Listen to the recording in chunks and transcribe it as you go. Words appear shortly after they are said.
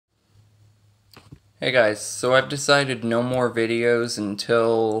Hey guys, so I've decided no more videos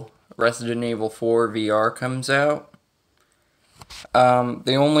until Resident Evil 4 VR comes out.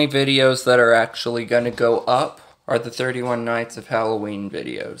 The only videos that are actually going to go up are the 31 Nights of Halloween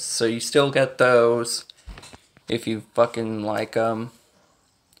videos. So you still get those if you fucking like them.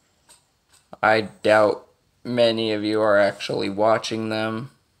 I doubt many of you are actually watching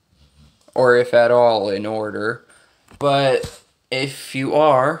them, or if at all in order. But if you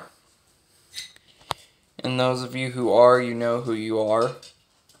are, and those of you who are, you know who you are,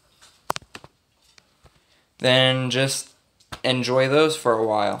 then just enjoy those for a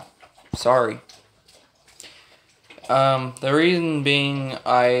while. Sorry. The reason being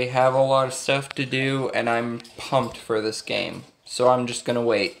I have a lot of stuff to do and I'm pumped for this game. So I'm just gonna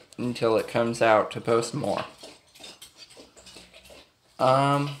wait until it comes out to post more.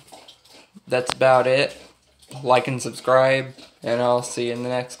 That's about it. Like and subscribe, and I'll see you in the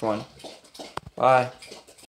next one. Bye.